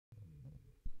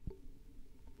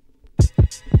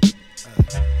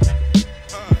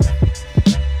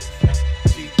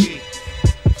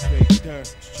Word.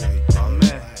 My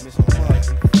man, Mr. Mud,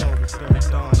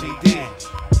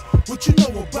 GD. What you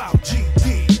know about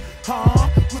GD? Huh?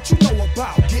 What you know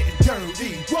about getting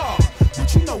dirty?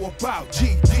 What you know about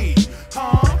GD?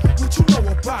 Huh? What you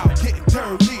know about getting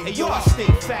dirty? Hey yo, I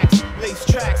state facts, lace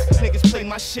tracks, niggas play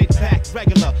my shit back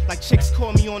regular. Like chicks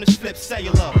call me on this flip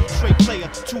cellular. Straight player,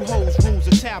 two hoes, rules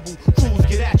are taboo. Crews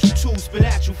get at you, two spit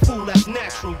at you, fool, that's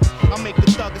natural. I make the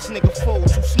thuggest nigga fold,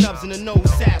 two snubs in the nose,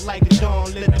 sat like the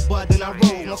dawn, lit the bud and I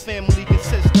roll. My family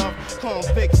consists of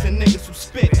convicts and niggas who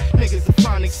spit. Niggas that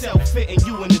find themselves fitting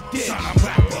you in the ditch. Son, I'm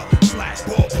rapper, slash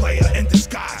ball player in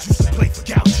disguise. Used to play for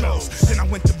Gauchos, then I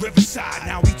went to Riverside,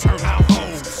 now we turn out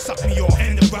hoes. Suck me off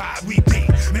in the ride, we be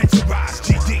Mentorize,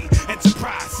 GD,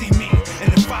 Enterprise, see me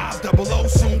in the 500,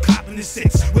 soon copping the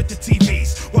 6 with the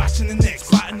TVs, watching the Knicks,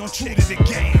 plotting on true to the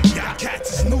game. Y'all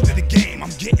cats is new to the game, I'm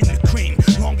getting the cream,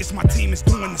 long as my team is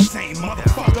doing the same.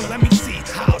 Motherfucker, let me see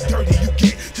how dirty you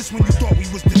get, just when you thought we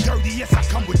was the dirtiest, I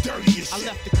come with dirtiest shit. I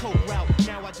left the coke route,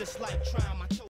 now I just like trying my